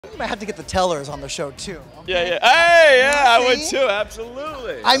You might have to get the tellers on the show too. Okay? Yeah, yeah. Hey, yeah, I would too.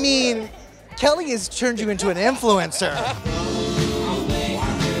 Absolutely. I mean, Keleigh has turned you into an influencer.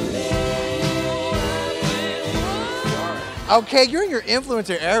 Okay, you're in your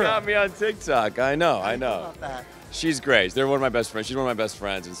influencer era. Got me on TikTok. I know. About that. She's great. They're one of my best friends. She's one of my best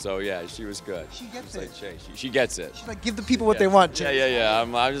friends, and so yeah, she was good. She gets She's it. like Chace. She gets it. She's like, give the people what they want. Yeah, yeah,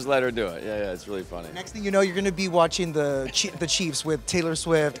 yeah. I just let her do it. Yeah, yeah. It's really funny. Next thing you know, you're going to be watching the Chiefs with Taylor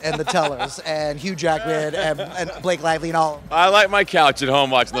Swift and the Tellers and Hugh Jackman and Blake Lively and all. I like my couch at home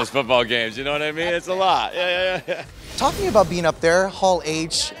watching those football games. You know what I mean? It's a lot. Yeah. Talking about being up there, Hall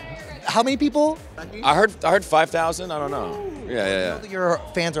H, how many people? I heard 5,000. I don't know. I know that your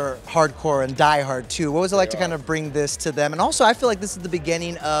fans are hardcore and diehard too. What was it like to kind of bring this to them? And also, I feel like this is the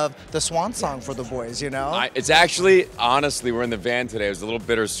beginning of the swan song for the boys, you know? It's actually, honestly, we're in the van today. It was a little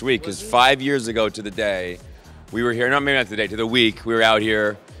bittersweet because 5 years ago to the day, we were here, maybe not today, to the week, we were out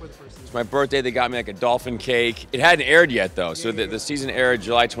here. It's my birthday. They got me like a dolphin cake. It hadn't aired yet though. So the season aired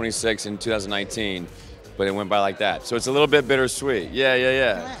July 26 in 2019. But it went by like that. So it's a little bit bittersweet. Yeah.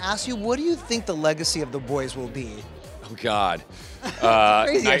 Can I ask you, what do you think the legacy of the boys will be? Oh, God.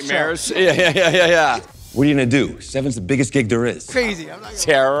 Crazy nightmares? Yeah. What are you going to do? Seven's the biggest gig there is. Crazy. I'm not gonna...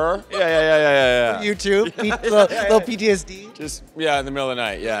 Terror? Yeah. You too? Little PTSD? Just, in the middle of the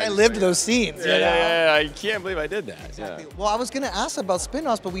night, yeah. I lived those scenes. Yeah. I can't believe I did that. Exactly. Yeah. Well, I was going to ask about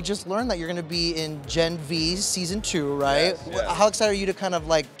spin-offs, but we just learned that you're going to be in Gen V's season 2, right? Yes. How excited are you to kind of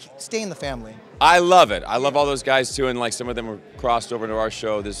like stay in the family? I love it. I love all those guys too, and like some of them were crossed over to our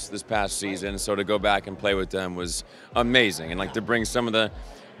show this past season. So to go back and play with them was amazing, and like to bring some of the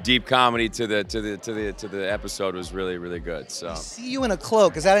deep comedy to the episode was really good. So. I see you in a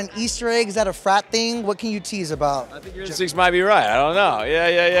cloak. Is that an Easter egg? Is that a frat thing? What can you tease about? I think your instincts might be right. I don't know.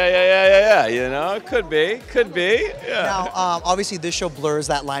 Yeah. You know, it could be. Yeah. Now, obviously, this show blurs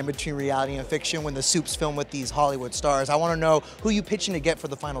that line between reality and fiction when the soups film with these Hollywood stars. I want to know who you pitching to get for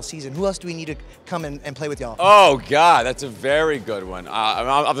the final season. Who else do we need to come and play with y'all? Oh God, that's a very good one.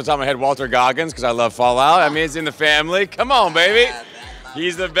 Off the top of my head, Walter Goggins, because I love Fallout. I mean, it's in the family. Come on, baby.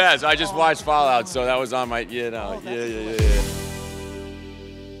 He's the best. I just watched Fallout, so that was on my, yeah.